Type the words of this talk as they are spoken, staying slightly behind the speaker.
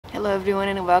Hello everyone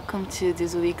and welcome to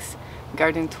this week's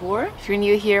garden tour. If you're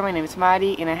new here, my name is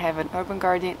Mari and I have an urban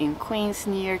garden in Queens,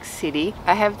 New York City.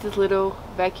 I have this little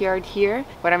backyard here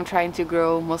where I'm trying to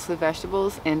grow mostly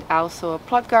vegetables and also a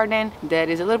plot garden that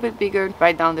is a little bit bigger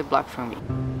right down the block from me.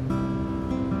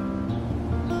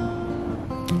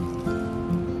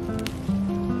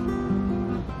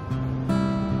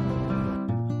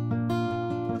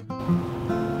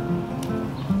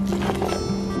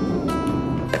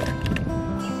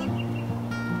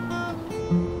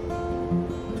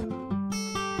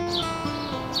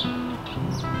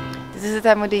 This is the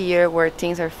time of the year where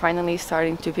things are finally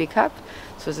starting to pick up.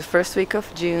 So it's the first week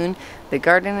of June. The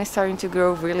garden is starting to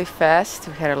grow really fast.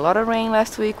 We had a lot of rain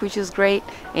last week, which is great.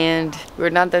 And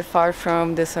we're not that far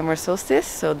from the summer solstice,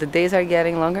 so the days are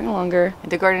getting longer and longer.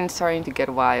 And the garden is starting to get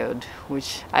wild,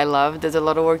 which I love. There's a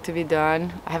lot of work to be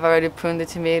done. I have already pruned the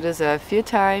tomatoes a few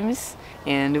times,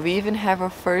 and we even have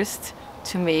our first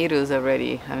tomatoes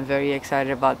already. I'm very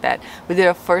excited about that. We did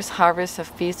our first harvest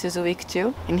of peas this week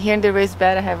too. And here in the raised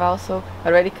bed I have also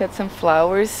already cut some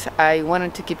flowers. I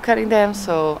wanted to keep cutting them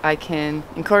so I can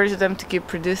encourage them to keep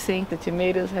producing. The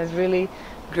tomatoes has really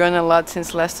grown a lot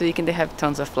since last week and they have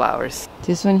tons of flowers.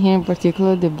 This one here in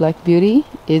particular, the Black Beauty,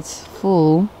 it's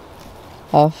full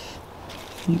of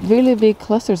really big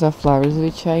clusters of flowers,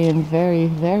 which I am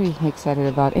very excited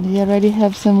about. And we already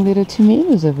have some little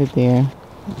tomatoes over there.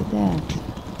 Look at that.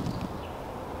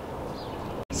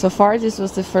 So far this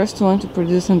was the first one to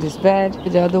produce on this bed.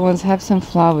 The other ones have some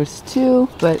flowers too,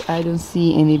 but I don't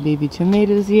see any baby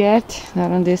tomatoes yet, not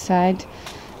on this side.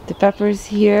 The peppers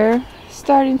here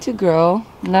starting to grow,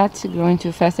 not growing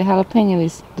too fast. The jalapeno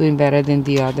is doing better than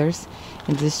the others.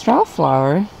 And the straw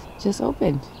flower just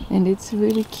opened and it's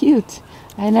really cute.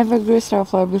 I never grew a straw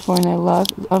flower before and I love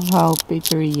how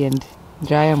papery and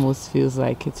dry almost feels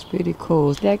like. It's pretty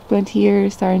cool. The eggplant here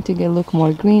is starting to look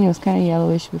more green. It was kind of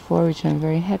yellowish before, which I'm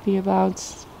very happy about.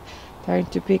 Starting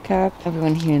to pick up.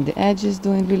 Everyone here in the edge is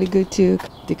doing really good too.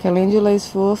 The calendula is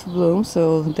full of bloom,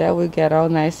 so that will get all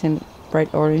nice and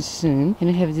bright orange soon. And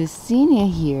we have this zinnia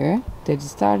here that is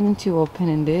starting to open,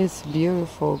 and this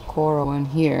beautiful coral one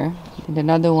here, and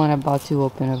another one about to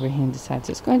open over here on the side. So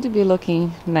it's going to be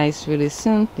looking nice really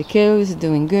soon. The kale is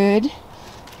doing good,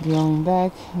 growing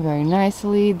back very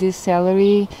nicely. This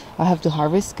celery I have to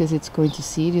harvest because it's going to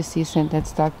seed. You see that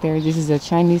stalk there. This is a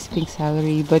Chinese pink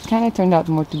celery, but kind of turned out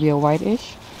more to be a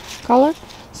whitish color.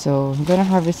 So I'm gonna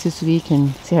harvest this week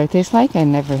and see how it tastes like. I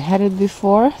never had it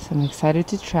before, so I'm excited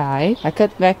to try. I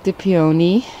cut back the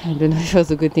peony. I don't know if it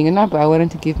was a good thing or not, but I wanted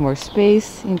to give more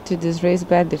space into this raised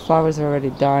bed. The flowers are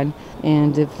already done,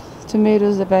 and the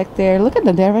tomatoes are back there. Look at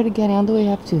them, they're already getting all the way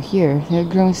up to here. They're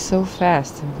growing so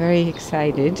fast. I'm very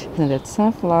excited. And that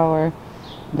sunflower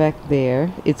back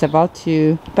there, it's about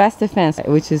to pass the fence,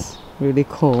 which is really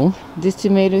cool. This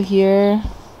tomato here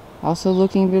also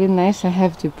looking really nice. I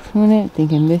have to prune it. I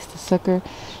think I missed the sucker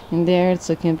in there. It's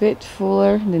looking a bit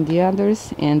fuller than the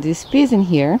others. And these peas in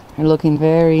here are looking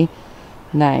very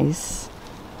nice.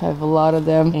 I have a lot of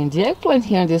them. And the eggplant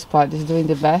here in this pot is doing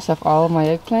the best of all of my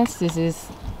eggplants. This is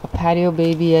a patio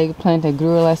baby eggplant. I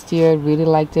grew it last year. Really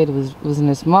liked it. It was in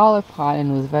a smaller pot and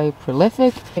it was very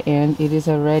prolific, and it is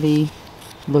already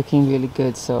looking really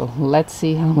good. So let's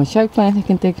see how much eggplant I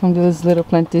can take from this little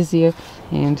plant this year.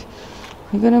 And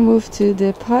we're gonna move to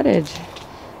the potted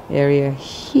area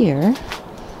here,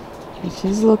 which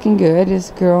is looking good.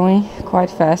 It's growing quite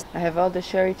fast. I have all the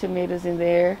cherry tomatoes in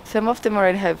there. Some of them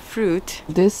already have fruit.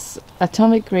 This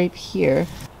atomic grape here,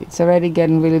 it's already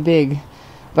getting really big.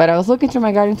 But I was looking through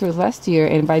my garden tours last year,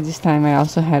 and by this time I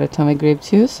also had atomic grape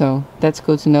too, so that's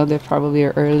cool to know. They're probably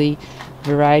an early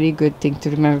variety. Good thing to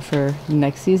remember for the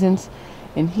next seasons.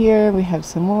 And here we have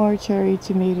some more cherry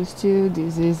tomatoes too.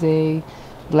 This is a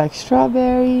black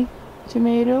strawberry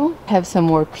tomato. I have some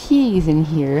more peas in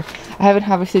here. I haven't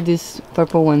harvested these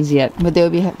purple ones yet, but they'll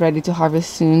be ready to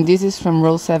harvest soon. This is from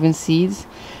Roll 7 Seeds,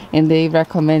 and they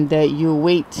recommend that you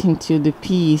wait until the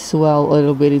peas swell a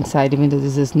little bit inside, even though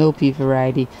this is a snow pea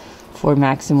variety, for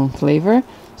maximum flavor.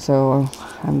 So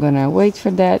I'm gonna wait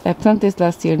for that. I planted this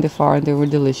last year in the fall and they were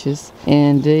delicious,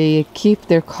 and they keep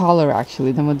their color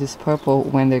actually, some of this purple,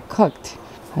 when they're cooked.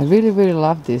 I really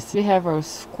love this. We have our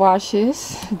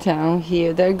squashes down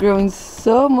here. They're growing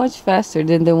so much faster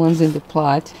than the ones in the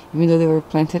plot, even though they were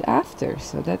planted after.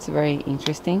 So that's very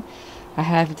interesting. I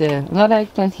have another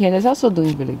eggplant here that's also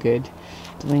doing really good.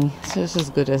 Doing just as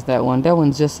good as that one. That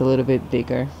one's just a little bit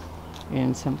bigger.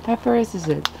 And some peppers. This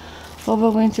is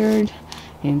overwintered.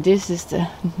 And this is the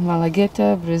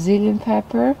Malagueta Brazilian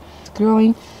pepper. It's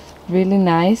growing really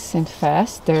nice and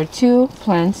fast. There are two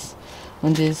plants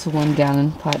on this 1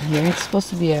 gallon pot here. It's supposed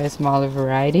to be a smaller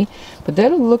variety, but they're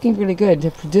looking really good.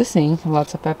 They're producing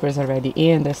lots of peppers already,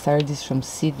 and I started this from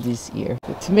seed this year.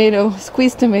 The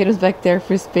squeezed tomatoes back there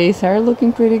for space are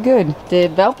looking pretty good. The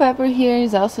bell pepper here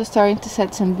is also starting to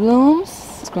set some blooms.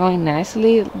 It's growing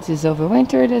nicely. This is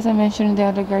overwintered, as I mentioned in the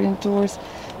other garden tours.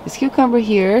 This cucumber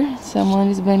here, someone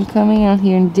has been coming out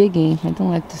here and digging. I don't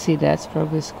like to see that, it's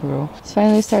probably a squirrel. It's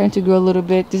finally starting to grow a little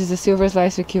bit. This is a silver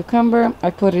slicer cucumber.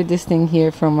 I put this thing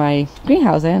here from my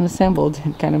greenhouse. I unassembled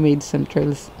and kind of made some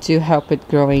trails to help it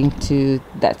growing to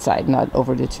that side, not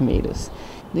over the tomatoes.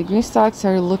 The green stalks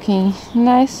are looking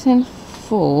nice and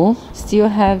full. Still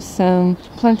have some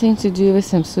planting to do, with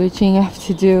some switching I have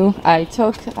to do. I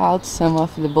took out some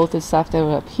of the bolted stuff that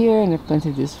were up here and I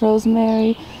planted this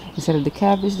rosemary instead of the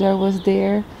cabbage that was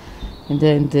there, and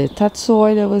then the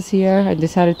tatsoi that was here. I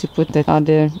decided to put that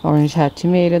other orange hat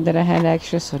tomato that I had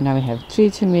extra, so now we have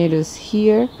 3 tomatoes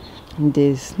here. And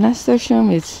this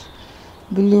nasturtium is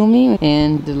blooming,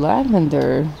 and the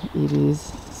lavender, it is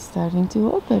starting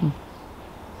to open.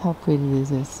 How pretty is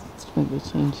this? It's going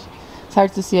to change. It's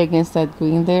hard to see against that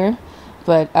green there,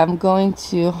 but I'm going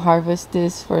to harvest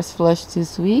this first flush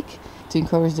this week to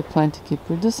encourage the plant to keep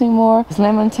producing more. It's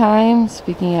lemon thyme,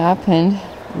 speaking up and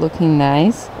looking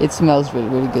nice. It smells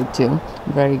really good too.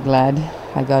 I'm very glad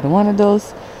I got one of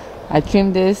those. I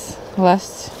trimmed this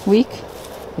last week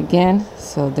again,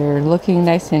 so they're looking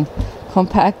nice and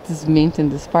compact. This mint and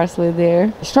this parsley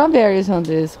there. Strawberries on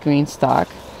this green stalk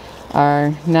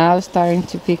are now starting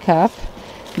to pick up.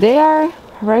 They are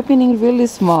ripening really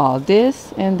small.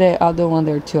 This and the other one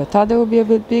there too. I thought they would be a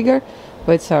bit bigger,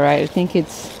 but it's alright. I think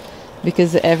it's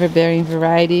because the ever-bearing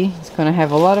variety is going to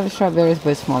have a lot of strawberries,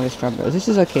 but smaller strawberries, which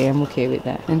is okay. I'm okay with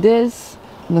that. And this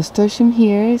nasturtium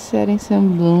here is setting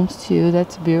some blooms too.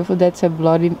 That's beautiful. That's a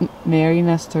Bloody Mary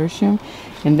nasturtium.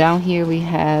 And down here we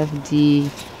have the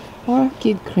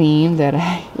orchid cream that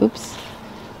I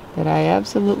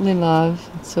absolutely love.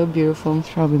 It's so beautiful. It's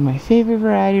probably my favorite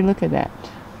variety. Look at that.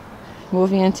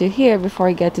 Moving into here, before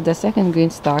I get to the second green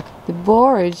stalk, the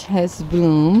borage has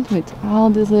bloomed with all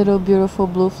these little beautiful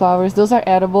blue flowers. Those are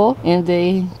edible and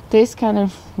they taste kind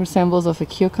of resembles of a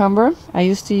cucumber. I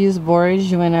used to use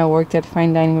borage when I worked at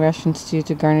fine dining restaurants too,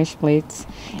 to garnish plates.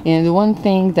 And one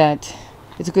thing that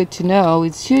it's good to know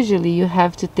is usually you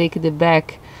have to take the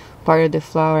back part of the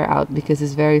flower out because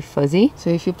it's very fuzzy. So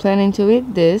if you plan to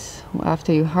eat this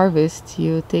after you harvest,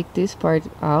 you take this part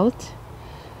out,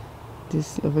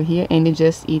 this over here, and you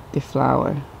just eat the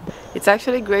flower. It's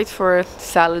actually great for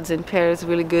salads and pairs,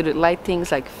 really good with light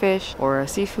things like fish or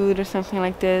seafood or something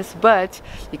like this. But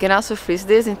you can also freeze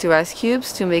this into ice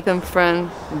cubes to make them fun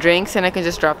drinks, and I can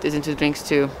just drop this into drinks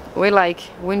too. We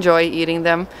enjoy eating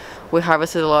them. We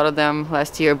harvested a lot of them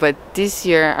last year, but this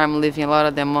year I'm leaving a lot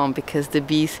of them on because the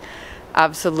bees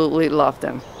absolutely love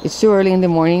them. It's too early in the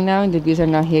morning now and the bees are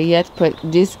not here yet, but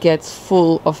this gets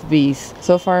full of bees.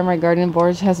 So far my garden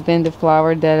borage has been the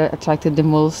flower that attracted the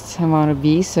most amount of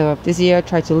bees, so this year I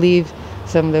tried to leave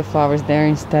some of the flowers there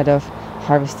instead of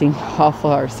harvesting all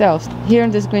for ourselves. Here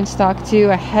on this green stalk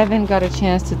too, I haven't got a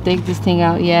chance to take this thing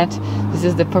out yet. This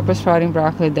is the purple sprouting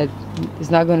broccoli that is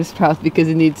not going to sprout because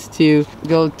it needs to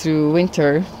go through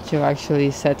winter to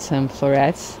actually set some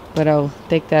florets, but I'll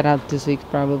take that out this week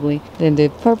probably. Then the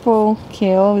purple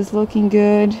kale is looking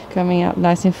good, coming out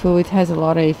nice and full. It has a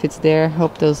lot of aphids there.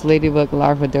 Hope those ladybug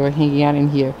larvae that were hanging out in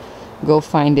here go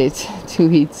find it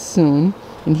to eat soon.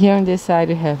 And here on this side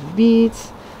we have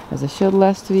beets. As I showed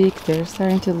last week, they're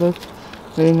starting to look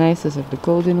really nice. Those are the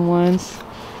golden ones.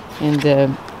 And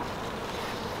the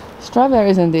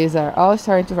strawberries on these are all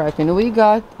starting to ripen. We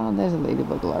got, oh, there's a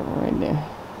ladybug larva right there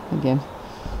again.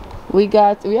 We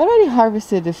already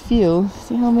harvested a few.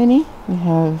 See how many? We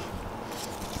have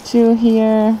 2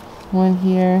 here, 1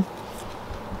 here,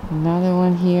 another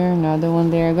one here, another one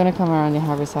there. I'm gonna come around and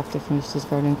harvest after I finish this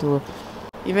garden tour.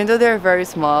 Even though they're very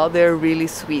small, they're really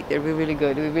sweet. They're really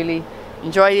good. We really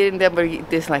enjoy eating them, but eat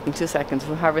this like in 2 seconds.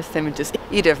 We'll harvest them and just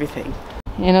eat everything.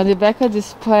 And on the back of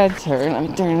this planter, let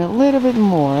me turn a little bit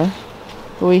more.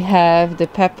 We have the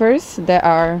peppers that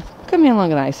are coming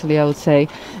along nicely, I would say.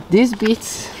 These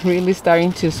beets really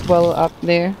starting to swell up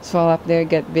there,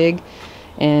 get big.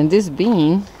 And this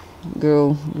bean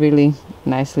grew really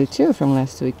nicely too from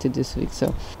last week to this week,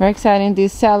 so very exciting.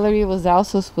 This celery was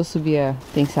also supposed to be a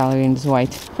pink celery and this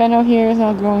white. Fennel here is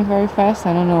not growing very fast.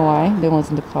 I don't know why. The ones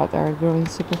in the pot are growing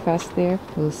super fast there.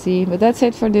 We'll see. But that's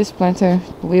it for this planter.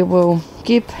 We will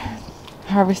keep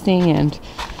harvesting and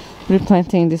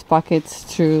replanting these pockets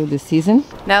through the season.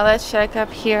 Now let's check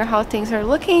up here how things are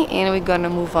looking, and we're gonna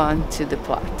move on to the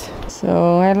plot.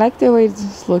 So I like the way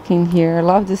it's looking here. I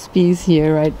love this piece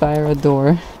here right by our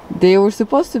door. They were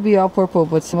supposed to be all purple,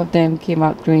 but some of them came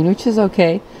out green, which is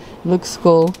okay. Looks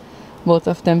cool, both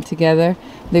of them together.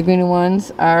 The green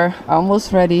ones are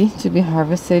almost ready to be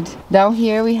harvested. Down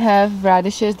here we have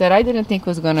radishes that I didn't think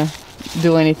was gonna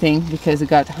do anything because it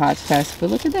got hot fast.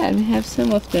 But look at that, we have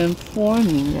some of them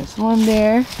forming. There's one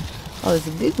there. Oh, there's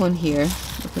a big one here.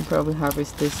 We can probably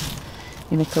harvest this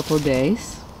in a couple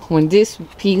days. When these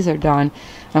peas are done,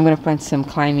 I'm gonna plant some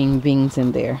climbing beans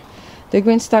in there. The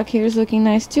green stalk here is looking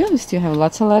nice too. We still have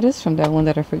lots of lettuce from that one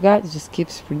that I forgot. It just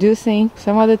keeps producing.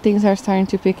 Some other things are starting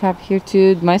to pick up here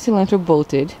too. My cilantro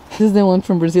bolted. This is the one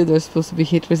from Brazil that's supposed to be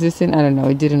heat resistant. I don't know,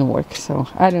 it didn't work. So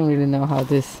I don't really know how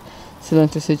this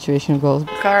cilantro situation goes.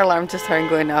 Car alarm just started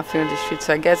going off here on the street,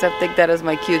 so I guess I'll take that as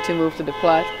my cue to move to the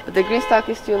plot. But the green stalk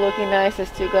is still looking nice. I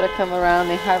still gotta come around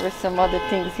and harvest some other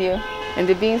things here. And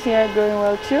the beans here are growing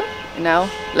well too. And now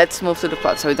let's move to the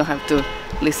plot so we don't have to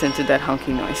listen to that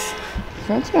honking noise.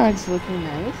 Front yard is looking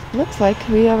nice. Looks like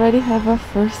we already have our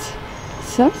first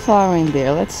sunflower in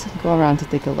there. Let's go around to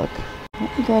take a look.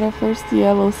 We got our first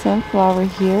yellow sunflower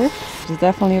here. There's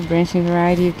definitely a branching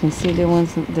variety. You can see the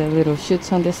ones, the little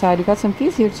shoots on the side. We got some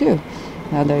peas here too.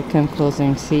 Now that I come closer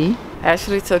and see. I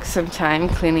actually took some time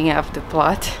cleaning up the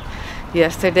plot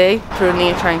yesterday,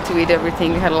 pruning, trying to weed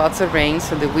everything. We had lots of rain,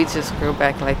 so the weeds just grew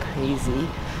back like crazy.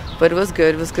 But it was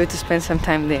good. It was good to spend some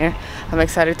time there. I'm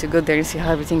excited to go there and see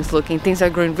how everything's looking. Things are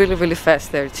growing really, really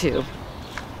fast there too.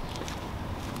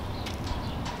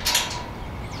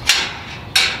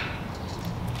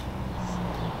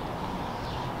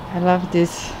 I love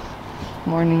this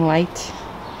morning light.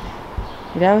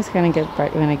 It always kind of gets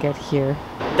bright when I get here.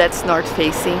 That's north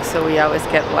facing, so we always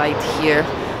get light here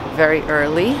very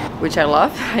early, which I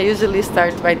love. I usually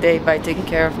start my day by taking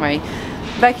care of my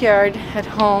backyard at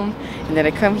home, and then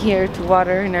I come here to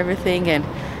water and everything, and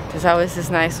there's always this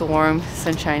nice warm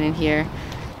sunshine in here,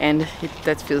 and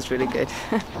that feels really good.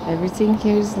 Everything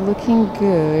here is looking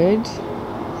good.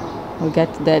 We'll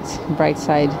get to that bright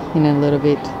side in a little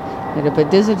bit.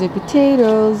 But these are the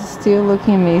potatoes, still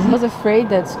looking amazing. I was afraid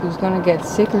that it was gonna get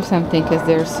sick or something because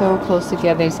they're so close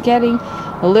together. It's getting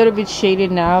a little bit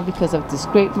shaded now because of this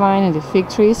grapevine and the fig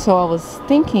tree, so I was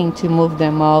thinking to move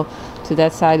them all to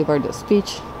that side where the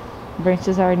peach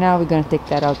branches are now. We're gonna take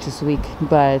that out this week,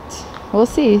 but we'll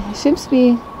see. It seems to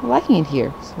be liking it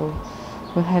here, so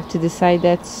we'll have to decide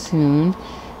that soon.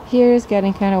 Here is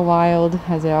getting kind of wild,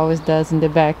 as it always does in the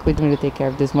back. We don't really take care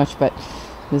of this much, but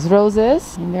there's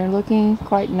roses and they're looking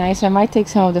quite nice. I might take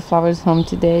some of the flowers home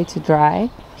today to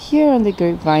dry. Here on the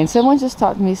grapevine, someone just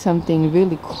taught me something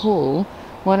really cool.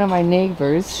 One of my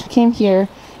neighbors came here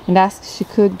and asked if she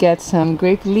could get some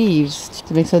grape leaves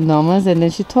to make some domas, and then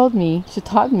she taught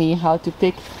me how to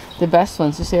pick the best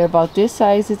ones. She said about this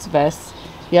size it's best.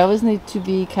 You always need to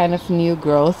be kind of new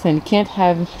growth and can't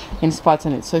have any spots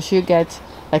on it. So she'll get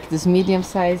like this medium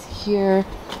size here.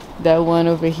 That one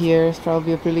over here is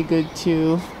probably a really good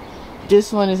too.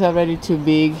 This one is already too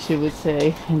big, she would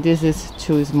say, and this is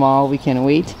too small, we can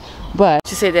wait. But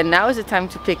she said that now is the time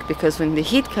to pick, because when the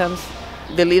heat comes,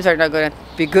 the leaves are not going to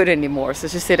be good anymore. So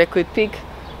she said I could pick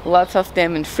lots of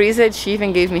them and freeze it. She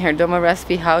even gave me her doma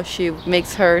recipe, how she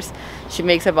makes hers. She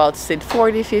makes about, said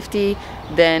 40, 50,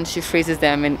 then she freezes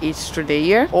them and eats through the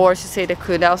year. Or she said I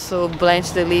could also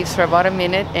blanch the leaves for about a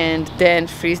minute and then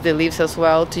freeze the leaves as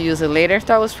well to use it later.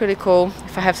 That was pretty cool.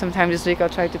 If I have some time this week, I'll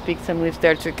try to pick some leaves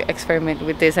there to experiment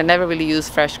with this. I never really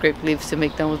used fresh grape leaves to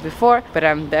make domas before, but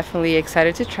I'm definitely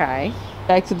excited to try.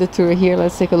 Back to the tour here,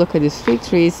 let's take a look at this fig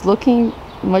tree. It's looking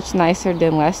much nicer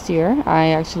than last year. I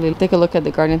actually took a look at the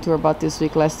garden tour about this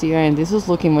week last year, and this was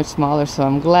looking much smaller, so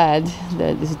I'm glad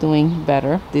that it's doing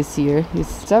better this year.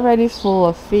 It's already full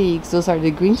of figs. Those are the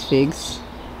green figs.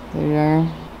 They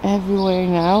are everywhere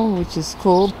now, which is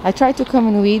cool. I tried to come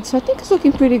and weed, so I think it's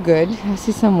looking pretty good. I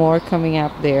see some more coming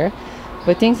up there,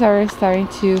 but things are starting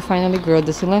to finally grow.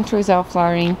 The cilantro is out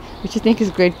flowering, which I think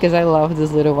is great because I love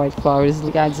these little white flowers.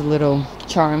 It adds a little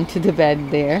charm to the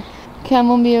bed there.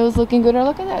 Chamomile is looking good. Oh,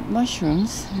 look at that,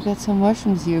 mushrooms. We got some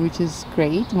mushrooms here, which is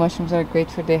great. Mushrooms are great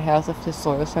for the health of the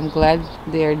soil, so I'm glad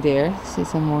they're there. See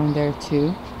some more in there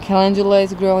too. Calendula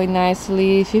is growing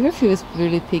nicely. Feverfew is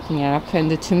really picking up, and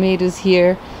the tomatoes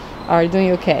here are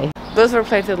doing okay. Those were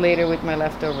planted later with my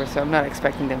leftovers, so I'm not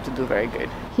expecting them to do very good.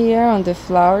 Here on the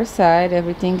flower side,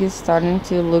 everything is starting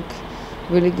to look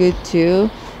really good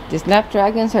too. The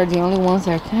snapdragons are the only ones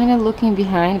that are kind of looking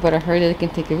behind, but I heard that it can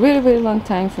take a really, really long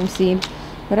time from seed.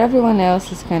 But everyone else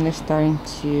is kind of starting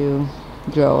to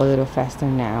grow a little faster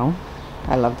now.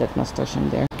 I love that nasturtium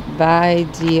there. By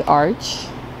the arch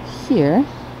here,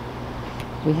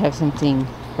 we have something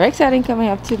Very exciting coming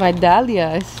up too. My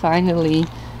dahlia is finally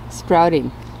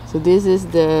sprouting. So this is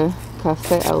the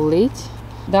cafe au lait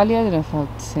dahlia. I don't know if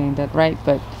I'm saying that right,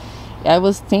 but I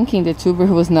was thinking the tuber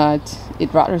was not,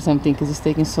 it rot or something because it's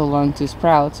taking so long to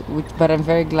sprout, but I'm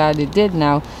very glad it did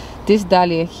now. This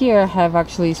dahlia here have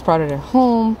actually sprouted at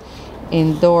home,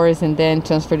 indoors, and then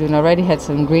transferred, and already had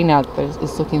some green out, but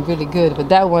it's looking really good. But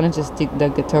that one I just did the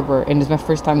tuber, and it's my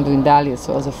first time doing dahlias,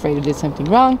 so I was afraid I did something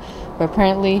wrong, but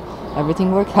apparently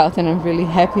everything worked out and I'm really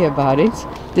happy about it.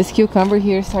 This cucumber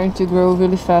here is starting to grow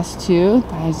really fast too.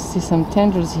 I see some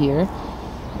tendrils here.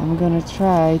 I'm gonna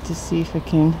try to see if I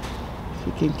can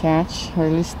catch, or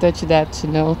at least touch that to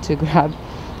know to grab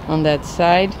on that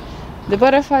side. The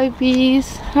butterfly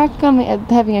peas are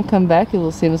having a comeback.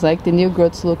 It seems like the new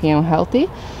growth's looking unhealthy,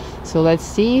 so let's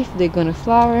see if they're gonna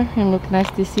flower and look nice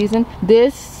this season.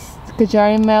 This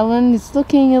Kajari melon is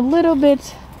looking a little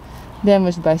bit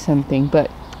damaged by something,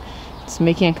 but it's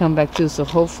making a comeback too, so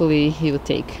hopefully he will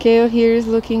take. Kale here is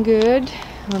looking good.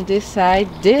 On this side,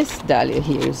 this dahlia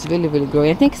here is really growing.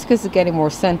 I think it's because it's getting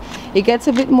more sun. It gets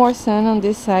a bit more sun on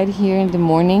this side here in the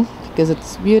morning because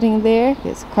it's building there.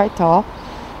 It's quite tall,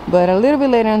 but a little bit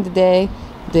later in the day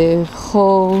the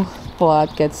whole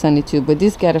plot gets sunny too, but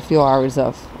this get a few hours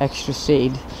of extra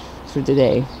shade through the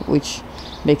day, which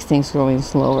makes things growing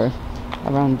slower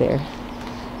around there.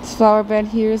 This flower bed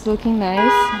here is looking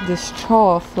nice. The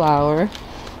straw flower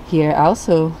here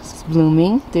also is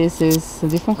blooming. This is a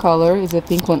different color, it's a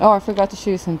pink one. Oh, I forgot to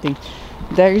show you something.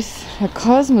 There's a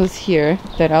cosmos here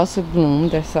that also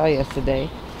bloomed, I saw yesterday.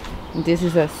 This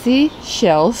is a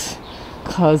seashells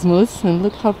cosmos, and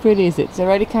look how pretty is it. It's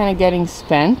already kind of getting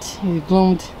spent. It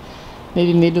bloomed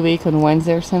maybe midweek on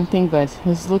Wednesday or something, but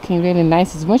it's looking really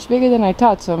nice. It's much bigger than I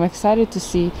thought, so I'm excited to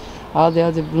see all the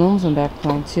other blooms on that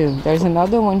plant too. There's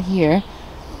another one here.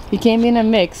 It came in a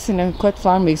mix, in a cut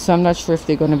flower mix, so I'm not sure if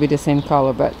they're going to be the same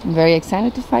color, but I'm very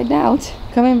excited to find out.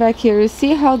 Coming back here, you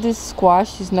see how this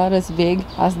squash is not as big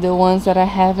as the ones that I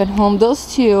have at home.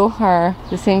 Those two are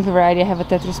the same variety. I have a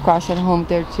tetra squash at home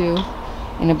there too,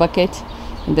 in a bucket,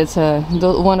 and that's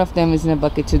one of them is in a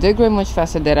bucket too. They're growing much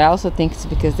faster there. I also think it's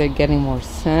because they're getting more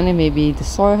sun, and maybe the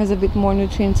soil has a bit more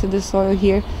nutrients in the soil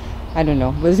here. I don't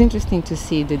know, but it's interesting to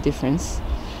see the difference.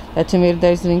 That tomato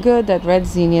there is doing good. That red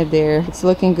zinnia there, it's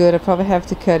looking good. I probably have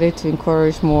to cut it to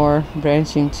encourage more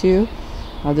branching too.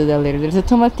 I'll do that later. There's a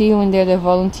tomatillo in there that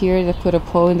volunteered. I put a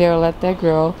pole in there. I'll let that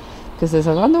grow because there's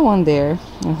another one there,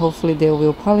 and hopefully they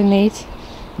will pollinate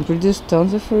and produce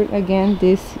tons of fruit again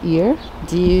this year.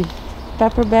 The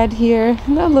pepper bed here,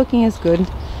 not looking as good.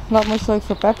 Not much luck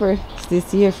for peppers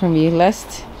this year for me.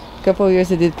 Last couple of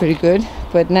years I did pretty good,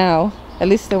 but now, at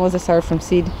least the ones that started from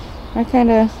seed, are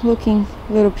kind of looking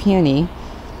a little peony.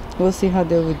 We'll see how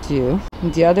they would do.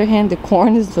 On the other hand, the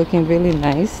corn is looking really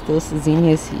nice. Those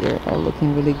zinnias here are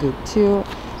looking really good too.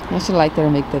 I should like that I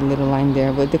make that little line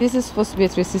there, but this is supposed to be a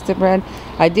three-sister bread.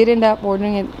 I did end up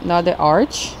ordering another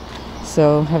arch,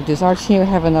 so I have this arch here. I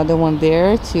have another one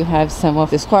there to have some of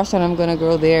the squash that I'm gonna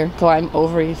grow there climb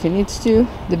over if it needs to.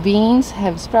 The beans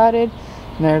have sprouted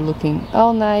and they're looking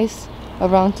all nice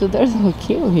around too. There's a little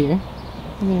kale here.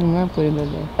 I didn't remember putting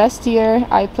that there. Last year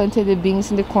I planted the beans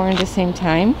and the corn at the same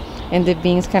time, and the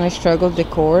beans kind of struggled the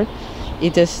core.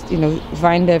 It just, you know,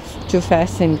 vined up too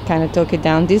fast and kind of took it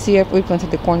down. This year we planted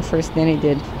the corn first, then it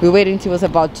did. We waited until it was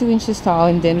about 2 inches tall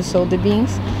and then we sowed the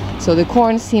beans. So the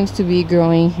corn seems to be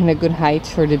growing in a good height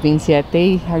for the beans yet.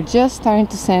 They are just starting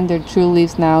to send their true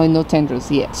leaves now and no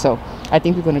tendrils yet. So I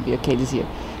think we're going to be okay this year.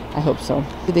 I hope so.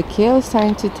 The kale is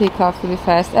starting to take off really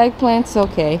fast. Eggplant's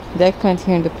okay. The eggplant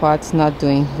here in the pot's not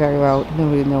doing very well. I don't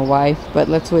really know why, but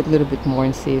let's wait a little bit more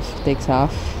and see if it takes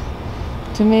off.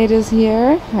 Tomatoes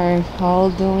here are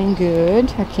all doing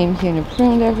good. I came here and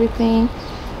pruned everything.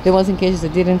 There was in cases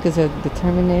I didn't because I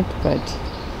determined it, but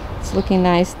it's looking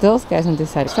nice. Those guys on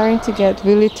this side are starting to get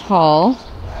really tall,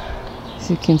 as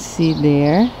you can see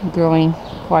there, growing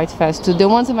quite fast too. The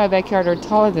ones in my backyard are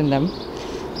taller than them,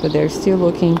 but they're still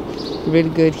looking really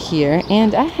good here.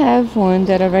 And I have one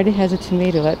that already has a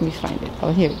tomato. Let me find it.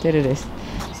 Oh, here, there it is.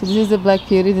 So this is the Black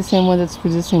Beauty, the same one that's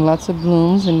producing lots of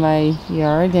blooms in my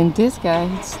yard. And this guy,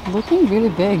 it's looking really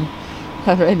big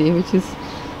already, which is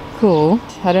cool.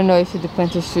 I don't know if the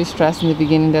plant was too stressed in the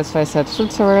beginning, that's why I said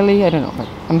fruit so early. I don't know, but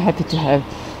I'm happy to have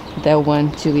that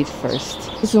one to eat first.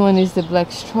 This one is the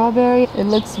black strawberry. It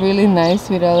looks really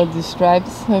nice with all of the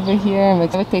stripes over here.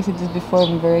 I've never tasted this before.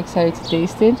 I'm very excited to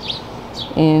taste it.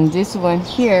 And this one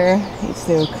here, it's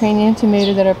the Ukrainian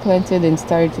tomato that I planted and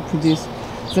started to produce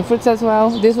some fruits as well.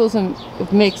 This was a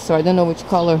mix, so I don't know which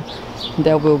color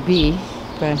that will be,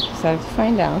 but I have to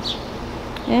find out.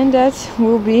 And that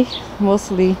will be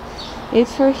mostly it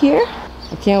for here.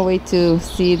 I can't wait to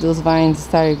see those vines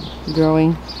start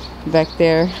growing back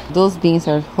there. Those beans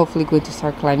are hopefully going to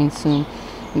start climbing soon.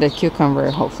 And the cucumber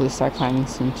hopefully start climbing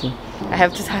soon too. I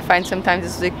have to find some time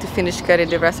this week to finish cutting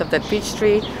the rest of that peach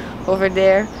tree over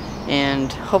there.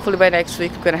 And hopefully by next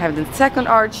week we're gonna have the second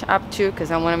arch up too,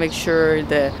 because I want to make sure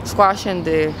the squash and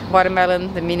the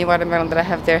watermelon, the mini watermelon that I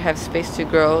have there, have space to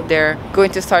grow. They're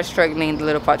going to start struggling in the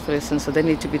little pot really soon, so they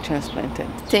need to be transplanted.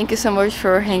 Thank you so much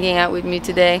for hanging out with me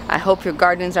today. I hope your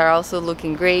gardens are also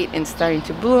looking great and starting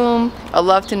to bloom. I'd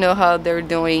love to know how they're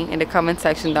doing in the comment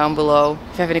section down below.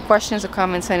 If you have any questions or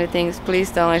comments or anything,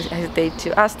 please don't hesitate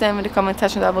to ask them in the comment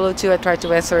section down below too. I try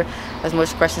to answer as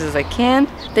much questions as I can.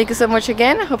 Thank you so much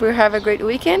again. I hope you have a great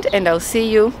weekend, and I'll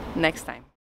see you next time.